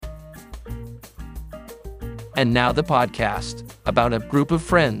And now the podcast about a group of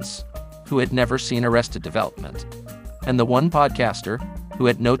friends who had never seen Arrested Development, and the one podcaster who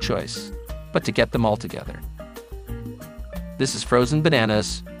had no choice but to get them all together. This is Frozen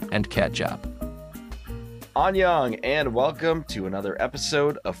Bananas and Ketchup. Annyeong, and welcome to another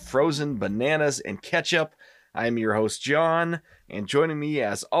episode of Frozen Bananas and Ketchup. I am your host, John, and joining me,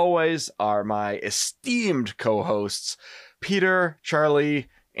 as always, are my esteemed co-hosts, Peter, Charlie,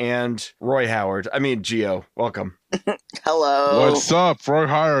 and Roy Howard. Gio. Welcome. Hello. What's up? Roy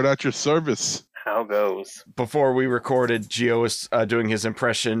Howard at your service. How goes? Before we recorded, Gio was doing his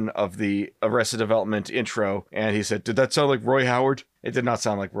impression of the Arrested Development intro, and he said, "Did that sound like Roy Howard?" It did not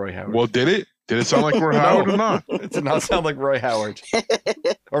sound like Roy Howard. Well, did it? Did it sound like Roy Howard or not? It did not sound like Roy Howard.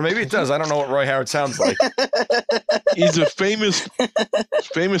 Or maybe it does. I don't know what Roy Howard sounds like. He's a famous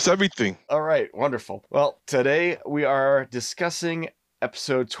everything. All right, wonderful. Well, today we are discussing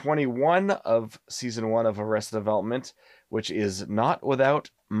episode 21 of season 1 of Arrested Development, which is Not Without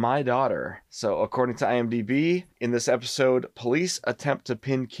My Daughter. So according to IMDb, in this episode, police attempt to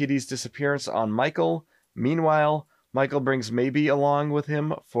pin Kitty's disappearance on Michael. Meanwhile, Michael brings Maybe along with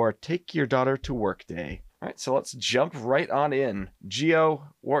him for Take Your Daughter to Work Day. All right, so let's jump right on in. Gio,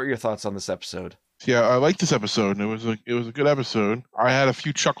 what are your thoughts on this episode? Yeah, I like this episode. It was a good episode. I had a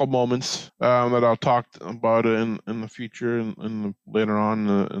few chuckle moments that I'll talk about in the future and later on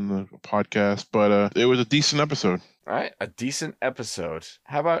in the podcast. But it was a decent episode. All right, a decent episode.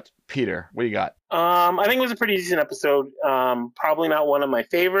 How about Peter? What do you got? I think it was a pretty decent episode. Probably not one of my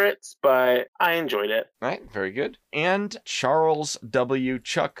favorites, but I enjoyed it. All right, very good. And Charles W.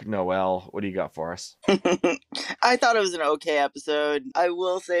 Chuck Noel, what do you got for us? I thought it was an okay episode. I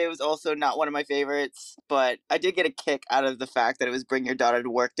will say it was also not one of my favorites, but I did get a kick out of the fact that it was Bring Your Daughter to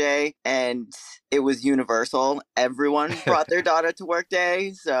Work Day, and it was universal. Everyone brought their daughter to work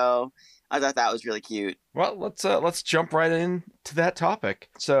day, so I thought that was really cute. Well, let's jump right into that topic.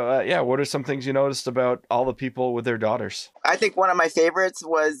 So, what are some things you noticed about all the people with their daughters? I think one of my favorites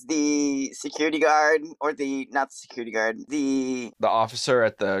was the security guard, or not the security guard, the officer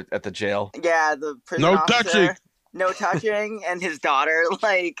at the jail. Yeah, the prison No officer. touching. No touching, and his daughter,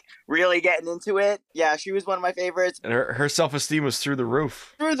 really getting into it. Yeah, she was one of my favorites. And her self-esteem was through the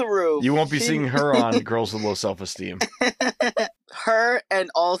roof. Through the roof. You won't be seeing her on Girls with Low Self-Esteem. Her and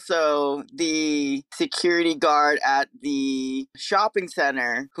also the security guard at the shopping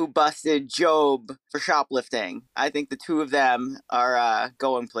center who busted Job for shoplifting. I think the two of them are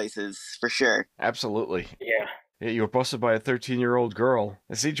going places for sure. Absolutely. Yeah. Yeah, you were busted by a 13-year-old girl.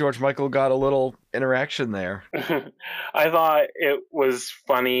 I see George Michael got a little interaction there. I thought it was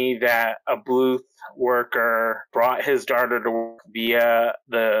funny that a Bluth worker brought his daughter to work via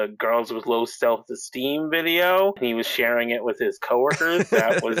the Girls with Low Self-Esteem video. He was sharing it with his coworkers.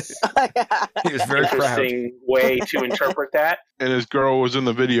 That was He was very interesting way to interpret that. And his girl was in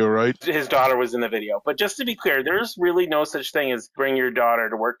the video, right? His daughter was in the video. But just to be clear, there's really no such thing as Bring Your Daughter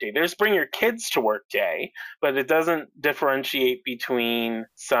to Work Day. There's Bring Your Kids to Work Day, but it doesn't differentiate between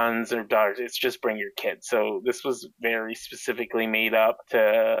sons or daughters. It's just Bring Your Kids. So this was very specifically made up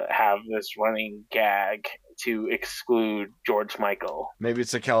to have this running gag to exclude George Michael. Maybe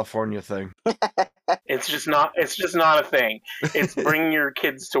it's a California thing. It's just not a thing. It's Bring Your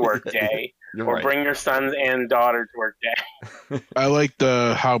Kids to Work Day. You're or right. Bring Your Sons and Daughter to Work Day. I liked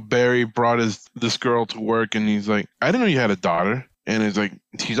how Barry brought this girl to work, and he's like, "I didn't know you had a daughter." And it's like,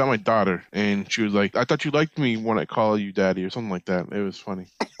 "She's not my daughter." And she was like, "I thought you liked me when I call you daddy," or something like that. It was funny.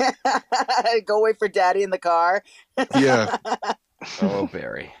 Go wait for daddy in the car. Yeah. Oh,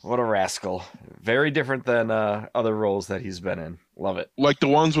 Barry. What a rascal. Very different than other roles that he's been in. Love it. Like the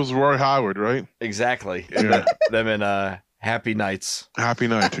ones with Roy Howard, right? Exactly. Yeah. Them in Happy Nights. Happy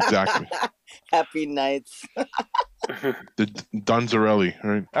Nights, exactly. Happy nights. The Donzarelli,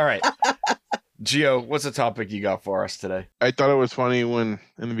 right? All right. Gio, what's the topic you got for us today? I thought it was funny when,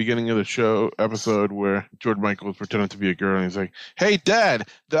 in the beginning of the episode, where George Michael was pretending to be a girl, and he's like, "Hey, Dad,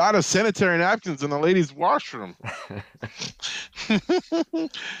 they're out of sanitary napkins in the ladies' washroom."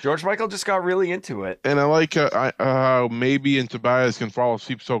 George Michael just got really into it. And I like how Maybe and Tobias can fall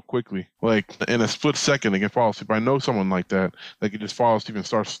asleep so quickly. Like, in a split second, they can fall asleep. I know someone like that. They can just fall asleep and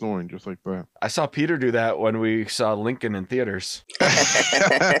start snoring just like that. I saw Peter do that when we saw Lincoln in theaters.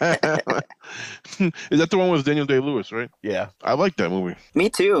 Is that the one with Daniel Day-Lewis, right? Yeah. I like that movie. Me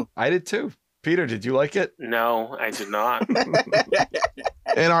too. I did too. Peter, did you like it? No, I did not.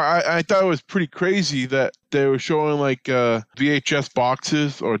 And I thought it was pretty crazy that they were showing like VHS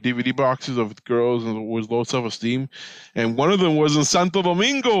boxes or DVD boxes of girls with low self-esteem. And one of them was in Santo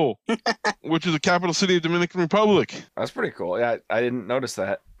Domingo, which is the capital city of the Dominican Republic. That's pretty cool. Yeah, I didn't notice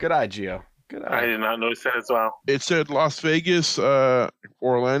that. Good eye, Gio. Good I eye. did not notice that as well. It said Las Vegas,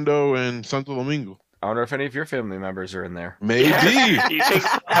 Orlando, and Santo Domingo. I wonder if any of your family members are in there. Maybe. You take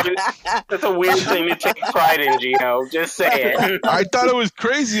that's a weird thing to take pride in, Gio. Just say it. I thought it was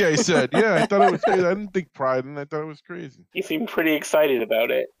crazy, I said. Yeah, I thought it was crazy. I didn't think pride, and I thought it was crazy. You seem pretty excited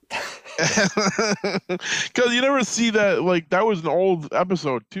about it. Because you never see that, like, that was an old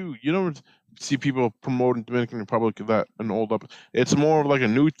episode, too. You never see people promoting Dominican Republic that an old episode. It's more of like a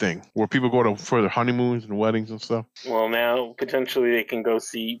new thing where people go for their honeymoons and weddings and stuff. Well, now potentially they can go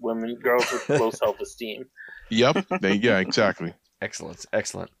see girls with low self-esteem. Yep. Yeah, exactly. Excellent.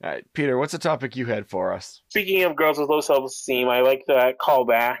 All right, Peter, what's the topic you had for us? Speaking of girls with low self-esteem, I like that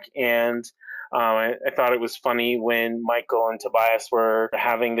callback, and I thought it was funny when Michael and Tobias were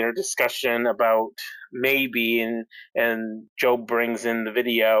having their discussion about maybe, and Joe brings in the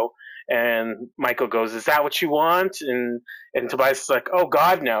video, and Michael goes, "Is that what you want?" And Tobias is like, "Oh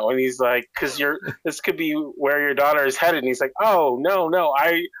God, no!" And he's like, "Because this could be where your daughter is headed." And he's like, "Oh no,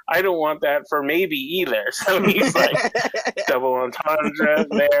 I don't want that for maybe either." So he's like, double entendre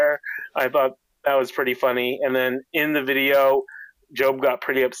there. I thought that was pretty funny. And then in the video, Job got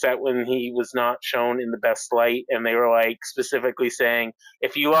pretty upset when he was not shown in the best light, and they were like specifically saying,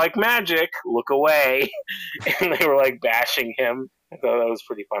 "If you like magic, look away," and they were like bashing him. I thought that was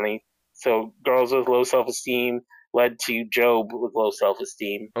pretty funny. So girls with low self-esteem led to Job with low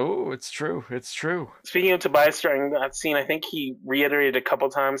self-esteem. Oh, it's true. Speaking of Tobias during that scene, I think he reiterated a couple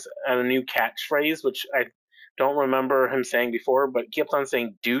times a new catchphrase, which I don't remember him saying before, but he kept on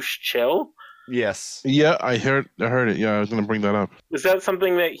saying douche chill. Yes. Yeah, I heard it. Yeah, I was going to bring that up. Is that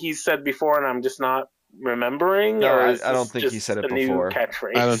something that he's said before and I'm just not remembering? No, or I don't think he said it before. New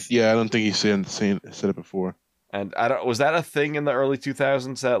catchphrase? I don't think he said it before. And was that a thing in the early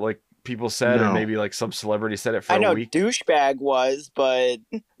 2000s that like people said, No. or maybe like some celebrity said it for I know a week? douchebag was, but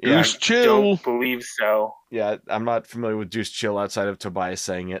Yeah, Douche I chill. don't believe so. yeah, I'm not familiar with douche chill outside of Tobias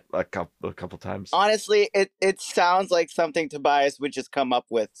saying it a couple times. honestly, it sounds like something Tobias would just come up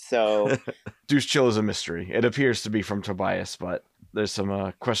with. So Douche chill is a mystery. It appears to be from Tobias, but there's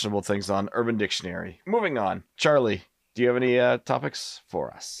some questionable things on Urban Dictionary. Moving on. Charlie, do you have any topics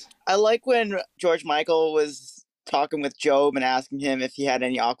for us? I like when George Michael was talking with Job and asking him if he had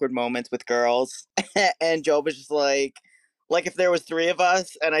any awkward moments with girls, and Job was just like if there was 3 of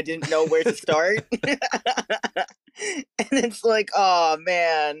us and I didn't know where to start. And it's like, oh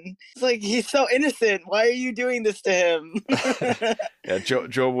man, it's like he's so innocent. Why are you doing this to him? Yeah,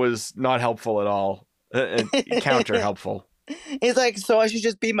 Job was not helpful at all. Counter helpful. He's like, so I should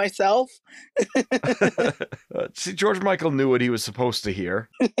just be myself? See, George Michael knew what he was supposed to hear.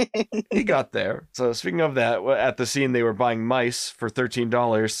 He got there. So speaking of that, at the scene they were buying mice for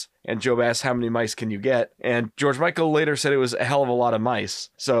 $13, and Job asked, "How many mice can you get?" And George Michael later said it was a hell of a lot of mice.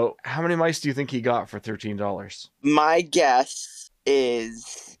 So how many mice do you think he got for $13? My guess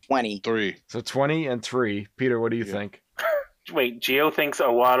is 20. 3. So 20 and 3. Peter, what do you think? Wait, Gio thinks a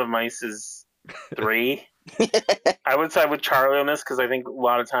lot of mice is 3. I would side with Charlie on this because I think a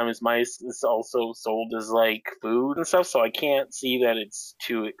lot of times mice is also sold as like food and stuff, so I can't see that it's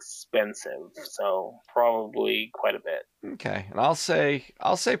too expensive. So probably quite a bit. Okay, and I'll say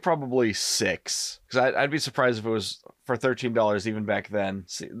probably 6, because I'd be surprised if it was for $13 even back then.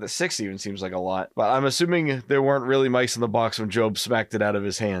 The 6 even seems like a lot, but I'm assuming there weren't really mice in the box when Job smacked it out of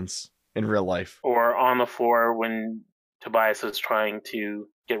his hands in real life. Or on the floor when Tobias was trying to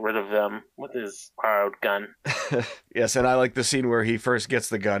get rid of them with his borrowed gun. Yes, and I like the scene where he first gets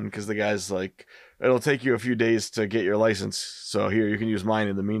the gun because the guy's like, "It'll take you a few days to get your license, so here, you can use mine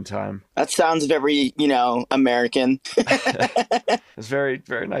in the meantime." That sounds very, American. It's very,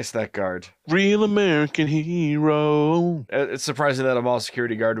 very nice, that guard. Real American hero. It's surprising that a mall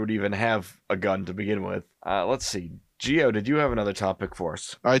security guard would even have a gun to begin with. Let's see. Gio, did you have another topic for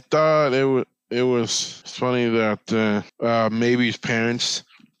us? I thought it was funny that maybe his parents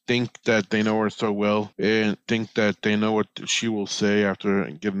think that they know her so well and think that they know what she will say after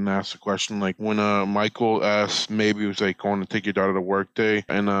getting asked a question. Like when Michael asked, maybe it was like, "Going to take your daughter to work day,"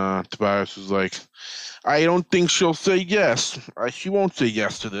 and Tobias was like, "I don't think she'll say yes. She won't say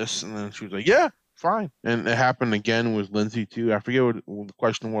yes to this." And then she was like, "Yeah, fine." And it happened again with Lindsay too. I forget what the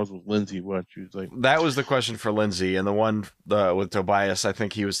question was with Lindsay. What she was like. That was the question for Lindsay, and the one with Tobias, I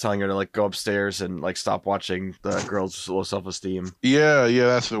think he was telling her to like go upstairs and like stop watching the girls' low self-esteem. Yeah,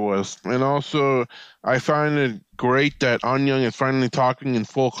 that's what it was. And also, I find it great that An Young is finally talking in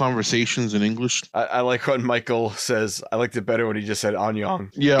full conversations in English. I like when Michael says, I liked it better when he just said An Young.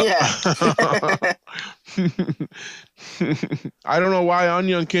 Yeah. I don't know why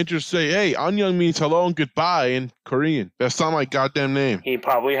Anyang can't just say, hey, Anyang means hello and goodbye in Korean. That's not my goddamn name. He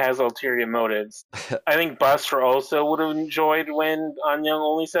probably has ulterior motives. I think Buster also would have enjoyed when Anyang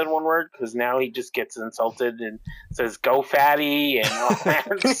only said one word, because now he just gets insulted and says, go fatty, and all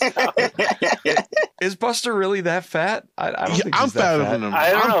that stuff. Is Buster really that fat? I don't think I'm he's that fatter fat. than him. I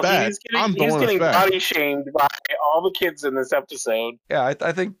don't know. Fat. He's getting body shamed by all the kids in this episode. Yeah,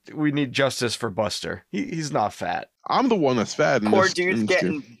 I think we need justice for Buster. He's not fat. I'm the one that's fat. Poor dude's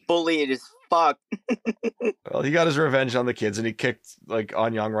getting bullied as fuck. Well, he got his revenge on the kids, and he kicked like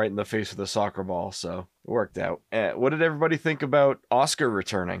Anyang right in the face with a soccer ball, so it worked out. What did everybody think about Oscar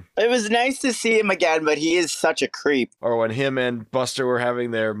returning? It was nice to see him again, but he is such a creep. Or when him and Buster were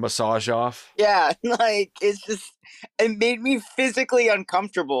having their massage off? Yeah, like, it's just, it made me physically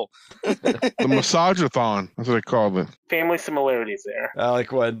uncomfortable. The massageathon, that's what I called it. Family similarities there.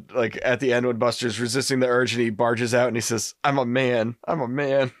 Like when, like at the end when Buster's resisting the urge and he barges out and he says, I'm a man. I'm a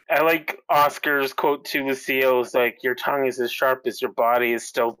man. I like Oscar's quote to Lucille, is like, your tongue is as sharp as your body is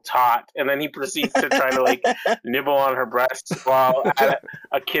still taut. And then he proceeds to try to like nibble on her breasts while at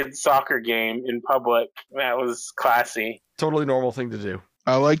a kid's soccer game in public. That was classy. Totally normal thing to do.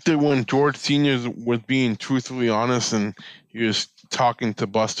 I liked it when George Sr. was being truthfully honest and he was talking to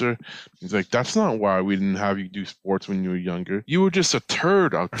Buster. He's like, that's not why we didn't have you do sports when you were younger. You were just a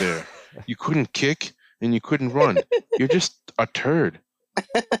turd out there. You couldn't kick and you couldn't run. You're just a turd.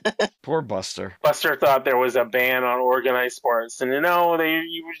 Poor Buster. Buster thought there was a ban on organized sports, and no,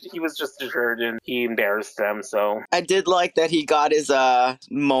 he was just a turd and he embarrassed them. So I did like that he got his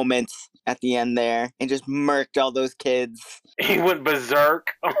moments at the end there and just murked all those kids. he went berserk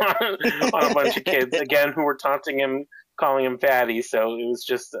on a bunch of kids again who were taunting him, calling him fatty. So it was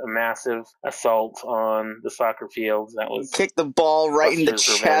just a massive assault on the soccer field. That was Kicked the ball right in the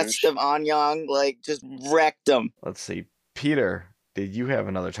Buster's chest revenge. of Anyang, like just wrecked him. Let's see. Peter, did you have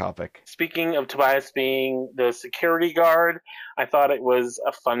another topic? Speaking of Tobias being the security guard, I thought it was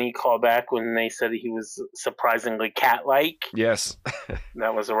a funny callback when they said he was surprisingly cat-like. Yes.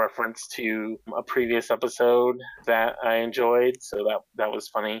 That was a reference to a previous episode that I enjoyed, so that was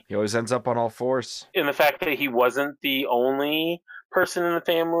funny. He always ends up on all fours. And the fact that he wasn't the only person in the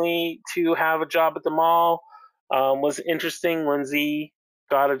family to have a job at the mall was interesting. Lindsay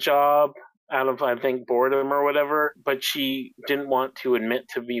got a job out of, I think, boredom or whatever, but she didn't want to admit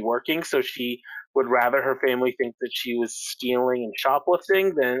to be working, so she would rather her family think that she was stealing and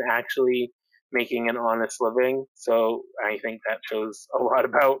shoplifting than actually making an honest living. So I think that shows a lot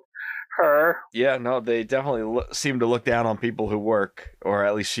about her. Yeah, no, they definitely seem to look down on people who work, or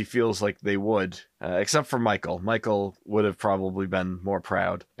at least she feels like they would, except for Michael. Michael would have probably been more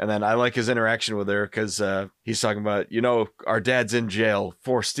proud. And then I like his interaction with her because he's talking about, our dad's in jail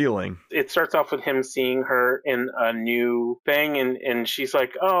for stealing. It starts off with him seeing her in a new thing, and she's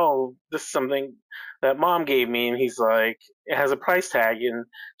like, oh, this is something that mom gave me. And he's like, it has a price tag. And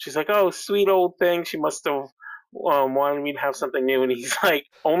she's like, oh, sweet old thing. She must have wanted me to have something new. And he's like,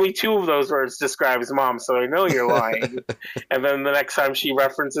 only 2 of those words describes mom, so I know you're lying. And then the next time she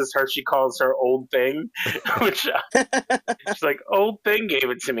references her, she calls her old thing, which she's like, old thing gave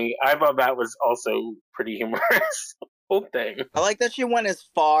it to me. I thought that was also pretty humorous. Old thing. I like that she went as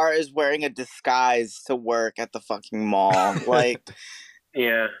far as wearing a disguise to work at the fucking mall. Like,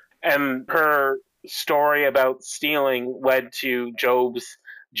 yeah. And her story about stealing led to Job's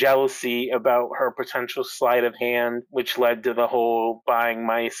jealousy about her potential sleight of hand, which led to the whole buying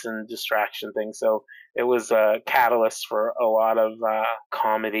mice and distraction thing. So it was a catalyst for a lot of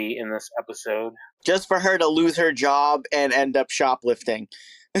comedy in this episode. just for her to lose her job and end up shoplifting.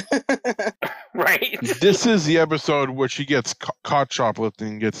 Right. This is the episode where she gets caught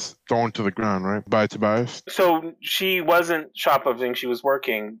shoplifting, gets thrown to the ground, right? By Tobias. So she wasn't shoplifting, she was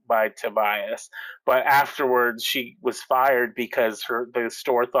working by Tobias. But afterwards, she was fired because the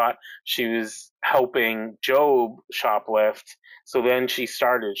store thought she was helping Job shoplift. So then she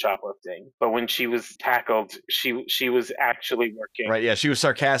started shoplifting. But when she was tackled, she was actually working. Right, yeah, she was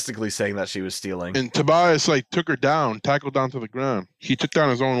sarcastically saying that she was stealing. And Tobias took her down, tackled down to the ground. He took down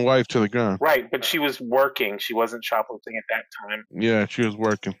his own wife to the ground. Right, but she was working. She wasn't shoplifting at that time. Yeah, she was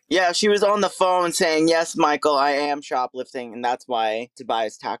working. Yeah, she was on the phone saying, "Yes, Michael, I am shoplifting," and that's why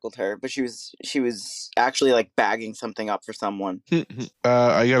Tobias tackled her. But she was actually like bagging something up for someone.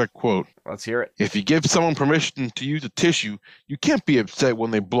 I got a quote. Let's hear it. If you give someone permission to use a tissue, you can't be upset when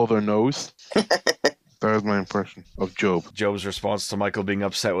they blow their nose. That was my impression of Job. Job's response to Michael being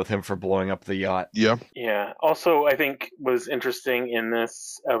upset with him for blowing up the yacht. Yeah. Yeah. Also, I think was interesting in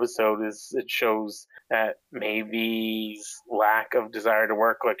this episode is it shows that Mavy's lack of desire to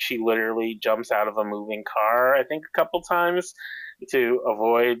work. Like she literally jumps out of a moving car, I think, a couple times to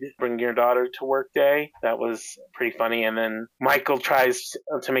avoid bringing your daughter to work day. That was pretty funny. And then Michael tries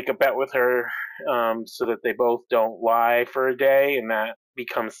to make a bet with her so that they both don't lie for a day, and that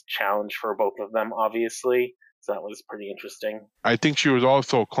becomes a challenge for both of them, obviously. So that was pretty interesting. I think she was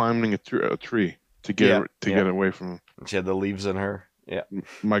also climbing a tree to get get away from him. She had the leaves in her. Yeah.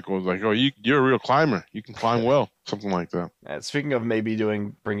 Michael was like, "Oh, you're a real climber. You can climb well." Something like that. Speaking of maybe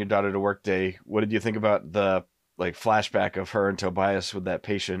doing Bring Your Daughter to Work Day, what did you think about the flashback of her and Tobias with that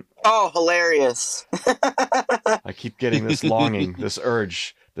patient? Oh, hilarious. I keep getting this longing, this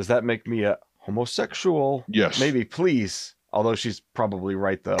urge. Does that make me a homosexual? Yes. Maybe, please. Although she's probably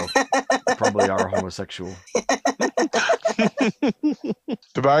right, though. You probably are homosexual.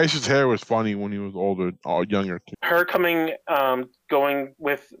 Tobias's hair was funny when he was older, younger. Too. Her going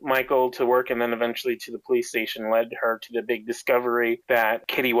with Michael to work and then eventually to the police station led her to the big discovery that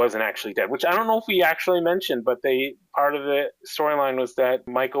Kitty wasn't actually dead, which I don't know if we actually mentioned, but part of the storyline was that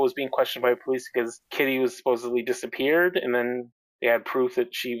Michael was being questioned by police because Kitty was supposedly disappeared, and then they had proof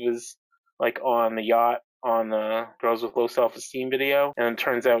that she was on the yacht on the Girls with Low Self-Esteem video, and it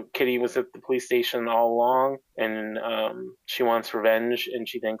turns out Kitty was at the police station all along, and she wants revenge, and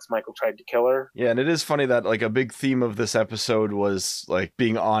she thinks Michael tried to kill her. Yeah, and it is funny that a big theme of this episode was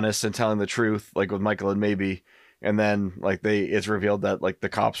being honest and telling the truth, with Michael and Maybe, and then it's revealed that the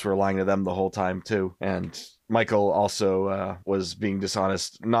cops were lying to them the whole time too, and Michael also was being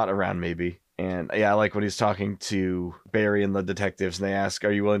dishonest, not around Maybe. And yeah, I like when he's talking to Barry and the detectives, and they ask,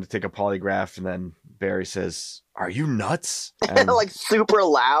 "Are you willing to take a polygraph?" And then Barry says, "Are you nuts?" And, super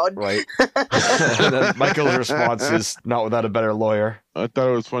loud. Right. And then Michael's response is, "Not without a better lawyer." I thought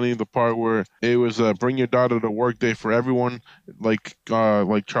it was funny the part where it was Bring Your Daughter to Work Day for everyone, like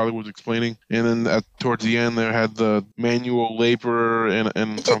Charlie was explaining, and then towards the end they had the manual laborer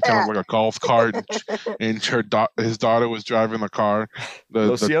and some kind of a golf cart, and his daughter was driving the car,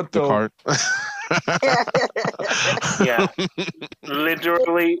 the cart. Yeah,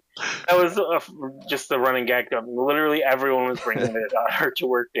 literally, that was just the running gag. Literally, everyone was bringing their daughter to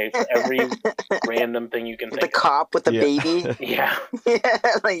work day for every random thing you can think. The cop with the baby. Yeah.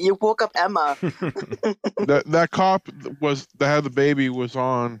 Yeah, you woke up Emma. that cop that had the baby was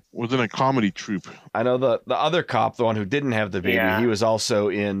in a comedy troupe. I know the other cop, the one who didn't have the baby, he was also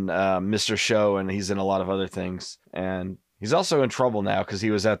in Mr. Show, and he's in a lot of other things. And he's also in trouble now because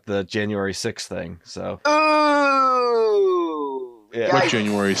he was at the January 6th thing. So. Ooh. Yeah. What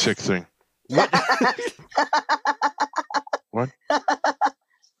January 6th thing? What?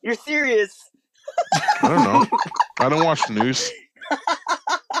 You're serious? I don't know. I don't watch the news.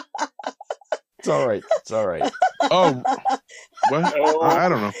 It's all right. It's all right. Oh, what? Oh. I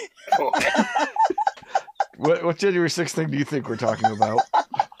don't know. What January 6th thing do you think we're talking about?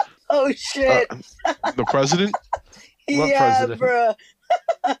 Oh shit! The president? What yeah, president? bruh.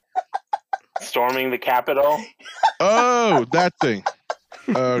 Storming the Capitol. Oh, that thing.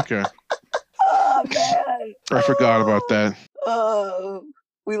 Okay. Oh man. I forgot about that. Oh,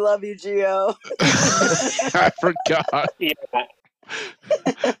 we love you, Gio. I forgot.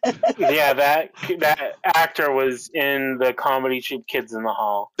 Yeah, that actor was in the comedy troupe Kids in the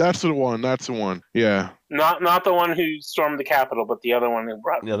Hall. That's the one. That's the one. Yeah. Not the one who stormed the Capitol, but the other one who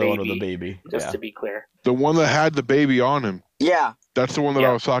brought The other one with the baby. Just to be clear. The one that had the baby on him. Yeah. That's the one that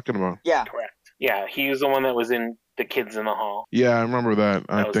I was talking about. Yeah. Correct. Yeah, he was the one that was in the Kids in the Hall. Yeah, I remember that.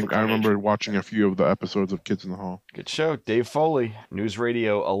 I was think the I remember combination. watching a few of the episodes of Kids in the Hall. Good show. Dave Foley, News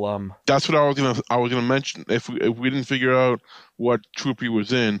Radio alum. That's what I was gonna mention. If we didn't figure out what troop he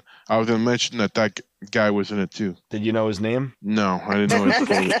was in, I was gonna mention that guy was in it too. Did you know his name? No, I didn't know his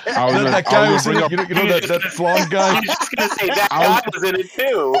name. That guy was in it. You know that blonde guy? I was just going to say that guy was in it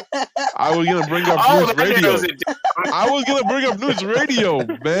too. I was gonna bring up Oh, News that Radio. knows it. I was gonna bring up News Radio,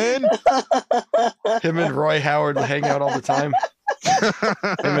 man. Him and Roy Howard hang out all the time.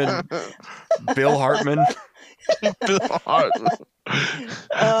 Him and Bill Hartman. Bill Hart.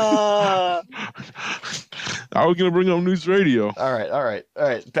 I was gonna bring up News Radio. All right.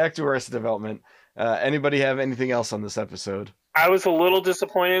 Back to Arrested Development. Anybody have anything else on this episode? I was a little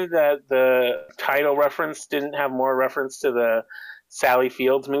disappointed that the title reference didn't have more reference to the Sally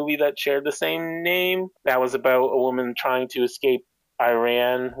Fields movie that shared the same name. That was about a woman trying to escape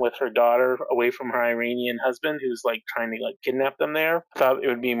Iran with her daughter away from her Iranian husband, who's like trying to like kidnap them there. I thought it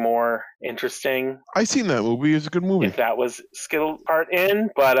would be more interesting I seen that movie. It's a good movie. if that was skill part in,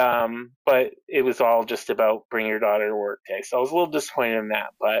 but it was all just about bring your daughter to work day. So I was a little disappointed in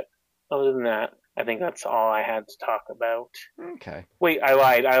that, but other than that, I think that's all I had to talk about. Okay. Wait, I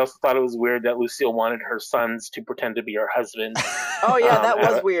lied. I also thought it was weird that Lucille wanted her sons to pretend to be her husband. Oh yeah, that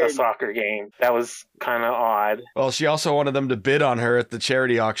at was a weird. soccer game. That was kind of odd. Well, she also wanted them to bid on her at the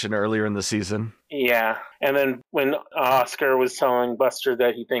charity auction earlier in the season. Yeah. And then when Oscar was telling Buster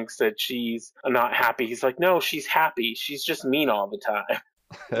that he thinks that she's not happy, he's like, no, she's happy. She's just mean all the time.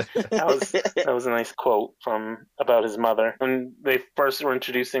 That was a nice quote about his mother. When they first were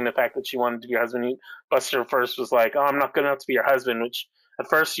introducing the fact that she wanted to be your husband, Buster first was like, "Oh, I'm not good enough to be your husband," which at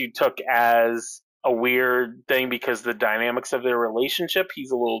first you took as a weird thing because the dynamics of their relationship.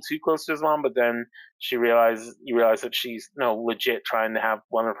 He's a little too close to his mom, but then you realize that she's legit trying to have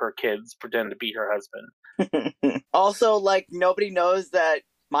one of her kids pretend to be her husband. Also, like, nobody knows that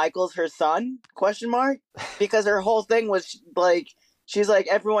Michael's her son? ? Because her whole thing was like, she's like,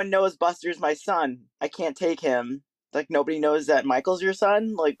 everyone knows Buster's my son. I can't take him. Like, nobody knows that Michael's your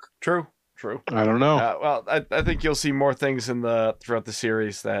son? Like, True. I don't know. Well, I think you'll see more things throughout the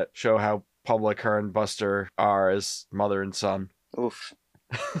series that show how public her and Buster are as mother and son. oof.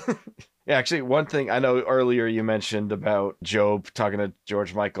 Yeah, actually, one thing I know earlier you mentioned about Job talking to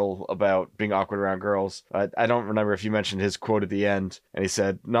George Michael about being awkward around girls. I don't remember if you mentioned his quote at the end, and he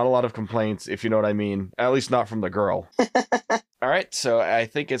said, "Not a lot of complaints, if you know what I mean. At least not from the girl." All right, so I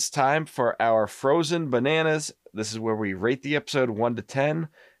think it's time for our Frozen Bananas. This is where we rate the episode 1 to 10,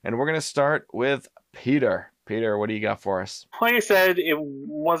 and we're going to start with Peter. Peter, what do you got for us? Like I said, it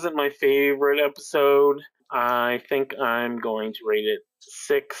wasn't my favorite episode. I think I'm going to rate it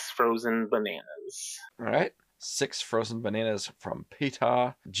 6 frozen bananas. All right, 6 frozen bananas from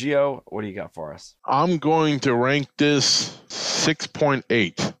Peter. Gio, what do you got for us? I'm going to rank this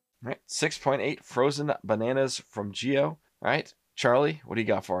 6.8. All right, 6.8 frozen bananas from Gio. All right, Charlie, what do you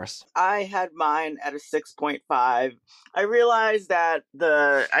got for us? I had mine at a 6.5. I realized that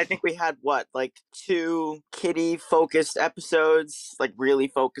I think we had like 2 Kitty focused episodes, like really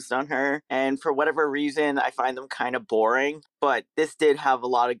focused on her. And for whatever reason, I find them kind of boring. But this did have a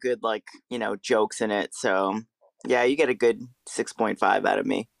lot of good, like, jokes in it. So yeah, you get a good 6.5 out of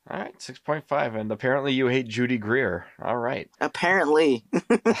me. All right, 6.5. And apparently you hate Judy Greer. All right. Apparently.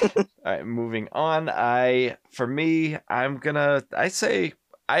 All right, moving on. I say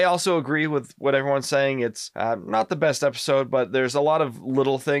I also agree with what everyone's saying. It's not the best episode, but there's a lot of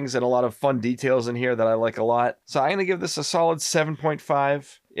little things and a lot of fun details in here that I like a lot. So I'm going to give this a solid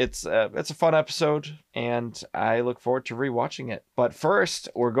 7.5. It's a fun episode, and I look forward to rewatching it. But first,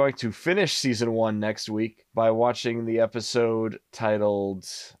 we're going to finish season 1 next week by watching the episode titled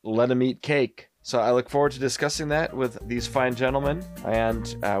Let 'Em Eat Cake. So I look forward to discussing that with these fine gentlemen,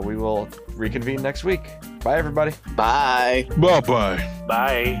 and we will reconvene next week. Bye, everybody. Bye. Bye-bye.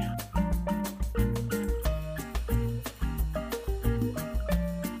 Bye.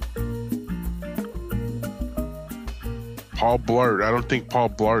 Paul Blart. I don't think Paul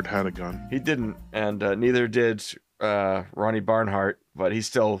Blart had a gun. He didn't, and neither did Ronnie Barnhart, but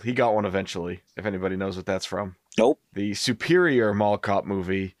he got one eventually, if anybody knows what that's from. Nope. The superior Mall Cop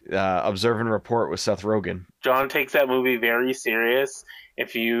movie, Observe and Report with Seth Rogen. John takes that movie very serious.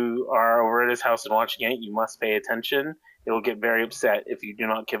 If you are over at his house and watching it, you must pay attention. He will get very upset if you do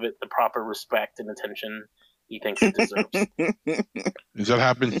not give it the proper respect and attention he thinks it deserves. Is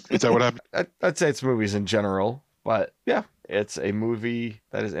that what happened? I'd say it's movies in general, but yeah, it's a movie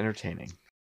that is entertaining.